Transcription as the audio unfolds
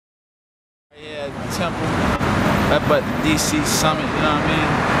at Temple, but DC Summit, you know what I mean?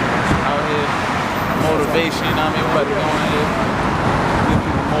 Out here, motivation, you know what I mean? We're about to go in here, give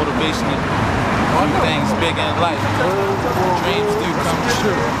people motivation to do things big in life. Dreams do come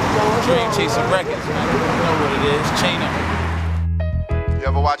true. Dream chasing records, man. You know what it is, chain them. You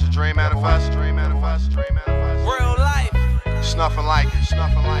ever watch a dream manifest? Dream manifest, dream manifest. Real life. It's nothing like it, it's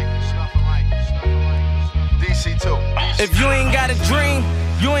nothing like it, it's nothing like it, it's nothing like it. DC too. If you ain't got a dream,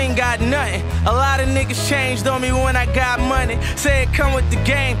 you ain't got nothing. A lot of niggas changed on me when I got money. Say it come with the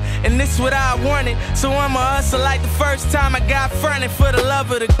game, and this what I wanted. So I'ma hustle like the first time I got fronted for the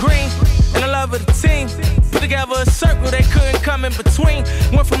love of the green and the love of the team. Put together a circle, they couldn't come in between.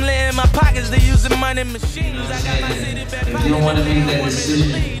 Went from laying in my pockets to using money machines. I got my city back. If you don't want to make that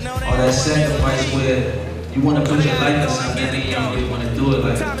decision or that sacrifice where you want to put your life in something and you don't really want to do it.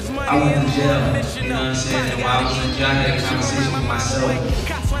 Like, I went to jail, you know what I'm saying? And while I was in jail, I had a conversation with myself. Like,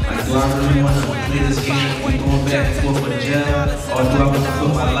 do I really want to play this game and keep going back and forth with jail? Or do I want to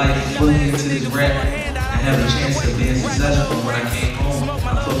put my life fully into this rap and have a chance of being successful? When I came home,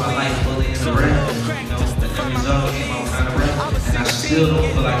 I put my life fully into rap. You know, the end result came out kind of rap. And I still don't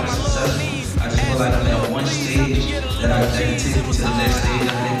feel like I'm successful. I just feel like I'm at one stage that can take me to the next stage.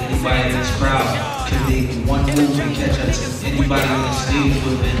 I think anybody in this crowd can make one move and catch up to anybody on the stage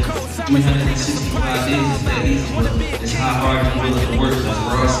within 365 days. It's that easy, but it's how hard you're willing to work. Because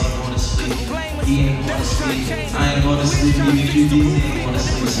Ross ain't going to sleep. He ain't going to sleep. I ain't going to sleep. Even QDs ain't going to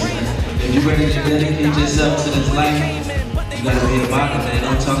sleep. So if you're ready to dedicate yourself to this life, you gotta be about it, man.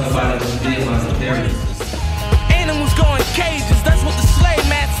 Don't talk about it, just be about it, period. Animals go in cages, that's what the slave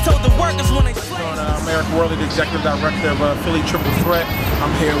masters told the workers when they slaved. I'm Eric Worley, the Executive Director of Philly Triple Threat.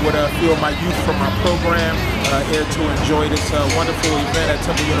 I'm here with a few of my youth from our program, here to enjoy this wonderful event at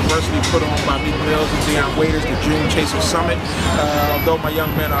Temple University put on by Meek and Deion Waiters, the Dream Chaser Summit. Although my young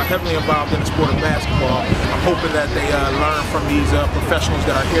men are heavily involved in the sport of basketball, I'm hoping that they learn from these professionals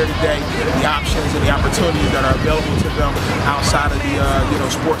that are here today, the options and the opportunities that are available to them outside of the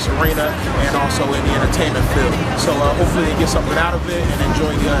sports arena and also in the entertainment field. So hopefully they get something out of it and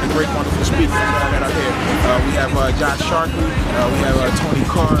enjoy the great, wonderful speakers that are here. We have John Sharkey, we have Tony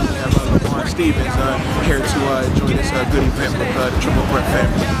Khan, we have Lamar Stevens here to enjoy this good event with the Triple Threat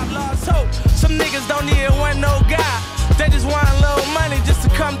family. Some niggas don't even want no guy. They just want a little money just to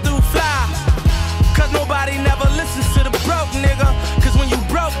come through fly. Cause nobody never listens to the broke nigga. Cause when you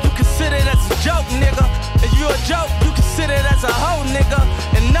broke, you consider it as a joke, nigga. If you a joke, you consider it as a hoe, nigga.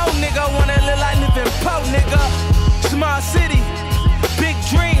 And no nigga wanna live like living po, nigga. Small city, big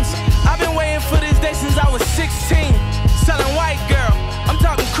dreams. I've been waiting for this day since I was 16. Selling white girl, I'm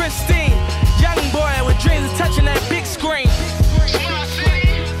talking Christine. Young boy with dreams of touching that big screen. Small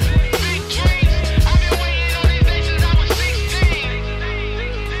city, big dreams. I've been waiting on this day since I was 16.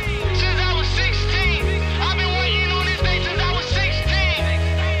 Since I was 16. I've been waiting on this day since I was 16.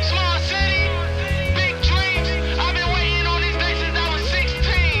 Small city, big dreams. I've been waiting on this day since I was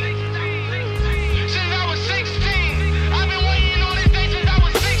 16. Since I was 16. I've been waiting on this day since I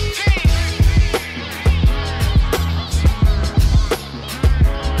was 16.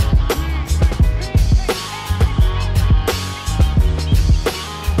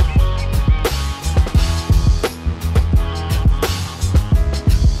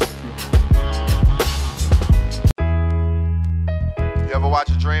 You ever watch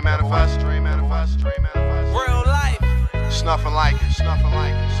a dream manifest? Dream manifest, dream manifest. Real life. It's nothing like it, it's nothing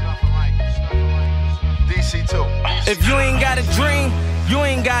like it, it's nothing like it, it's nothing like it. DC too. If you ain't got a dream, you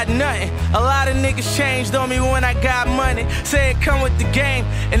ain't got nothing. A lot of niggas changed on me when I got money. Say it come with the game,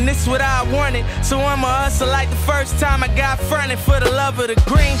 and this what I wanted. So I'ma hustle like the first time I got fronted for the love of the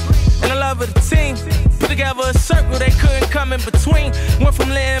green and the love of the team. Put together a circle, they couldn't come in between. Went from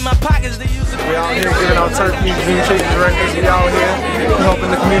laying in my pockets to using. We out here giving out turkey, Dream Chaser records. We out here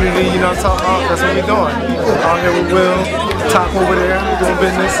helping the community, you know what I'm talking about? That's what we doing. Out here with Will, Top over there, doing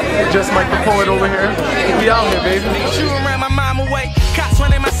business. Just Mike the Poet over here. We out here, baby. Shooting ran my mom away. Cops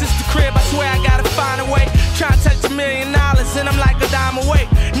running my sister crib, I swear I gotta find a way. Trying to touch $1 million and I'm like a dime away.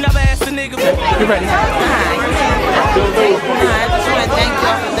 Never asked a nigga. You ready? Hi. I just want to thank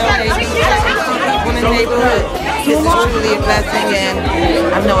y'all for donating people in the neighborhood. This is truly a blessing, and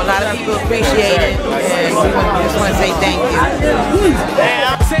I know a lot of people appreciate it, and we just want to say thank you.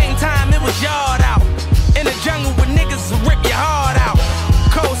 Same time it was yard out. In the jungle with niggas who rip your heart out.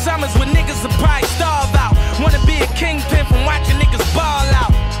 Cold summers with niggas who probably starve out. Wanna be a kingpin from watching niggas ball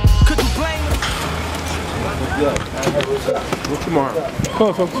out. Could you blame me? What's tomorrow? Come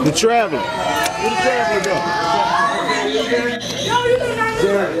on, folks. The Traveler. Where the Traveler go?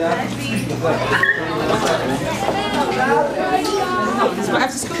 This is my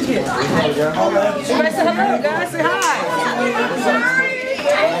after school kid. Everybody say hello, guys. Say hi.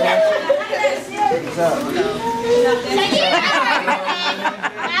 What's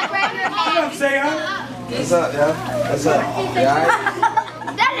up, say huh? What's up, yo? What's up? You alright?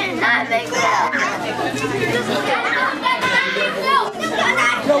 That is not big deal.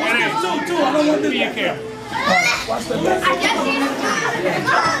 Yo, what's this too? I don't want to be in camera. Watch the left. Right there.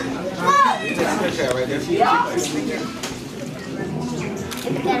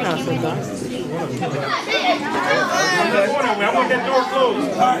 I want that door closed.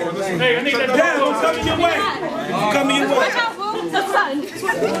 Hey, I need that door closed. Coming your way. Coming your way. Watch out, boo. The sun.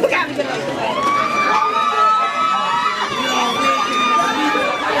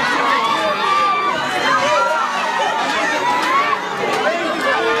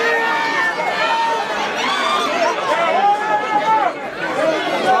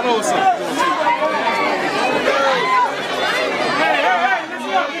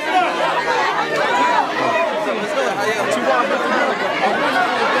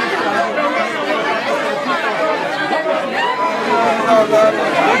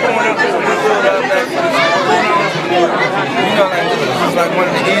 It's like one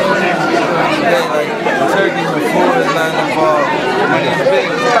of the easiest today, like turkeys and food is not involved. When it's big,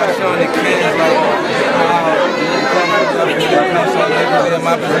 it's not showing the kids like how it comes from everything in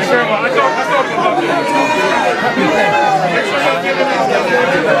my position. I'd like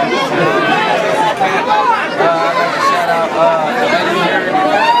to shout out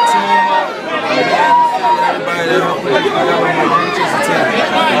everybody that helped me with my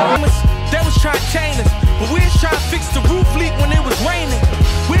They was trying to chain us, but we was trying to fix the roof leak when it was raining.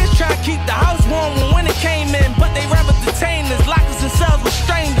 We was trying to keep the house warm when winter came in, but they rather detain us. Lockers and cells with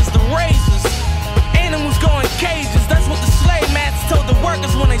strangers, the razors. Animals go in cages, that's what the slave masters told the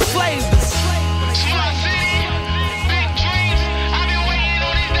workers when they slaved us.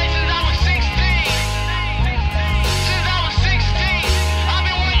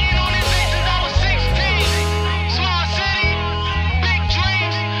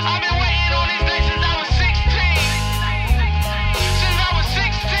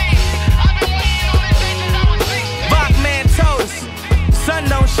 Sun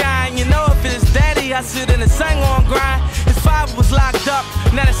don't shine, you know if it's daddy, I sit in the sun gon' grind. His father was locked up,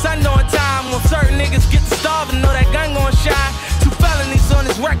 now the sun doing time. When certain niggas get to starving, know that gun gon' shine. 2 felonies on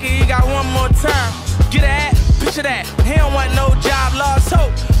his record, he got 1 more term. Get that, picture that, he don't want no job, lost hope.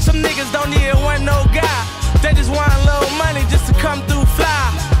 Some niggas don't even want no guy, they just want a little money just to come through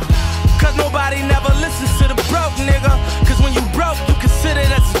fly. Cause nobody never listens to the broke nigga. Cause when you broke, you consider it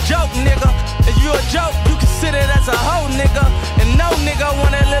as a joke, nigga. If you a joke, you consider it as a hoe, nigga. And no nigga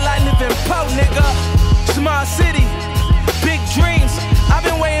wanna live like living po, nigga. Small city, big dreams. I've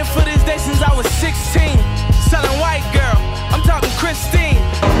been waiting for this day since I was 16. Selling white girl, I'm talking Christine.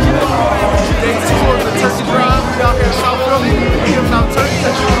 Day 2 of the Turkey Drive. We out here in South Philly. We giving out turkeys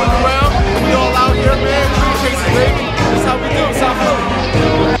that you run around. We all out here, man. Tree chasing, baby. That's how we do in South Philly.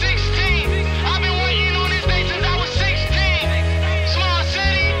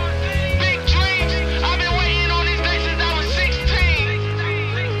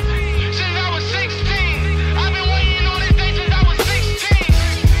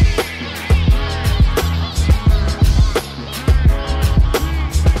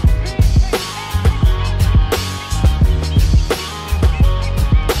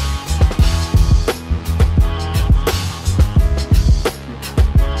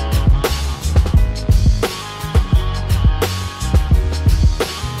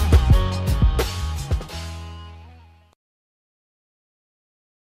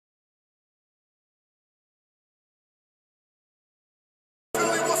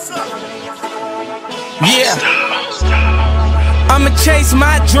 Yeah, I'ma chase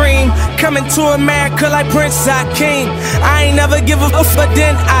my dream, coming to America like Prince Hakeem. I ain't never give a fuck, but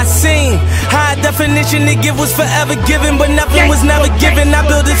then I seen high definition to give was forever given, but nothing was never given. I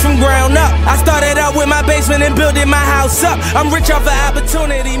built it from ground up. I started out with my basement and building my house up. I'm rich off of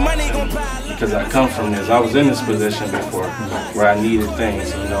opportunity, money gon' pile up. Because I come from this, I was in this position before where I needed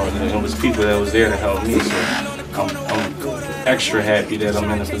things, you know, and it was people that was there to help me. So I'm extra happy that I'm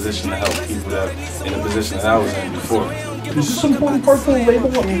in a position to help people that in a position that I was in before. Is this an important part of the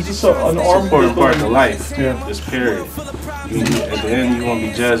label? I mean, is this an arm? It's an important part of life, yeah. This period. At the end, you won't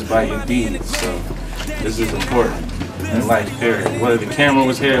be judged by your deeds, so this is important in life, period. Whether the camera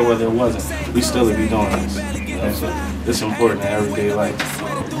was here, whether it wasn't, we still would be doing this. You know, so it's important in everyday life.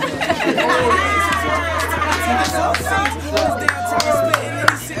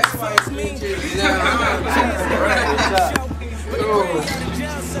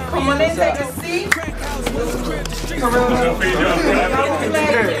 Come on in, take a seat.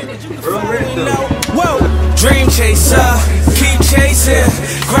 Whoa, dream chaser, keep chasing.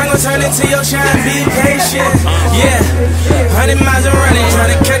 Grind gon' turn into your shine, be patient. Yeah, 100 miles I'm running,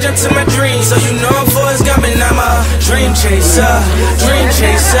 trying to catch up to my dreams. So you know I'm Forrest Gump and I'm a dream chaser, dream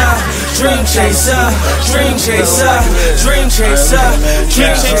chaser, dream chaser, dream chaser, dream chaser,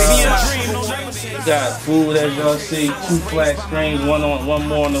 dream chaser. Got food as y'all see, 2 flat screens, one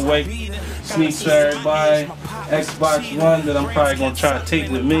more on the way. Sneaks for everybody. Xbox One that I'm probably gonna try to take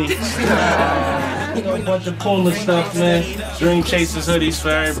with me. You know, a bunch of Puma stuff, man. Dream Chasers hoodies for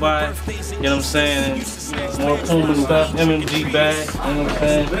everybody. You know what I'm saying? And more Puma stuff, MMG bag. You know what I'm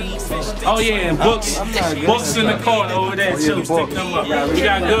saying? Oh yeah, and books. Books in the corner over there too. Stick them up. We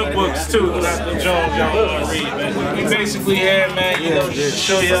got good books too. Not the Jones y'all want to read, man. We basically here, man. You know, just to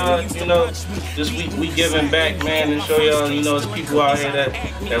show y'all, you know, just we giving back, man, and show y'all, you know, it's people out here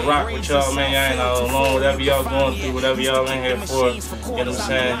that rock with y'all, man. Y'all ain't all alone. Whatever y'all going through, whatever y'all in here for, you know what I'm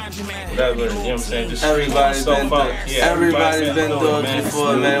saying? Whatever, you know what I'm saying? Just everybody's been through it. Everybody's been through it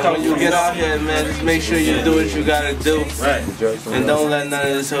before, man. When you get out here, man, just make sure you do what you gotta do. Right. And don't let none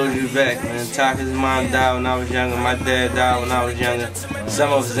of this hold you back, man. Taka's mom died when I was younger. My dad died when I was younger.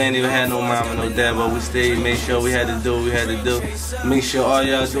 Some of us ain't even had no mom and no dad, but we stayed, made sure we had to do what we had to do. Make sure all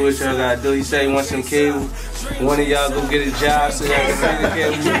y'all do what y'all gotta do. He said he wants some cable. One of y'all go get a job so y'all can bring the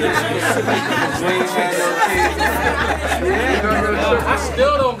cable. We ain't had no cable. I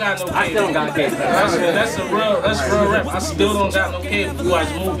still don't got no cable. I still don't got cable. That's real rap. I still don't got no cable to watch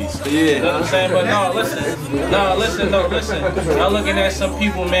movies. Yeah. You know what I'm saying? But no, listen. Y'all looking at some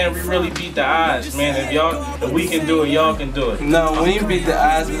people, man, we really beat the odds, man. If we can do it, y'all can do it. No, when you beat the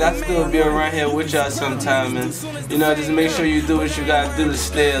odds, I still be around here with y'all sometime, and you know, just make sure you do what you gotta do to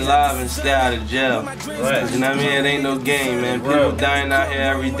stay alive and stay out of jail. Right. You know what I mean? It ain't no game, man. People dying out here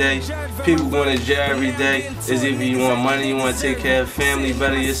every day. People going to jail every day. It's either you want money, you want to take care of family,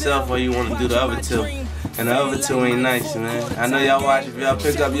 better yourself, or you want to do the other two. And the other two ain't nice, man. I know y'all watch, if y'all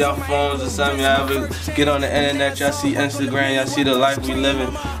pick up y'all phones or something, y'all ever get on the internet, y'all see Instagram, y'all see the life we living.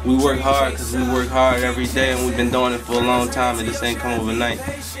 We work hard because we work hard every day, and we've been doing it for a long time, and this ain't come overnight.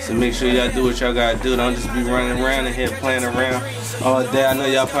 So make sure y'all do what y'all gotta do. Don't just be running around in here playing around all day. I know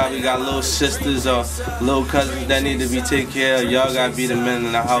y'all probably got little sisters or little cousins that need to be taken care of. Y'all gotta be the men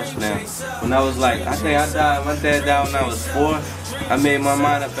in the house now. When I was like, I think my dad died when I was 4. I made my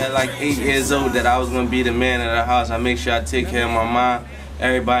mind up at like 8 years old that I was gonna be the man of the house. I make sure I take care of my mom,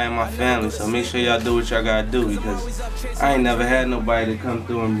 everybody in my family. So make sure y'all do what y'all gotta do, because I ain't never had nobody to come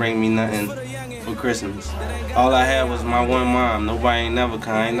through and bring me nothing for Christmas. All I had was my one mom. Nobody ain't never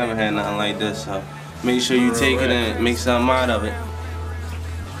come. I ain't never had nothing like this. So make sure you take it and make something out of it.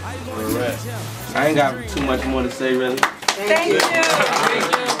 I ain't got too much more to say, really. Thank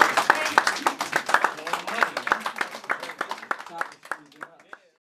you.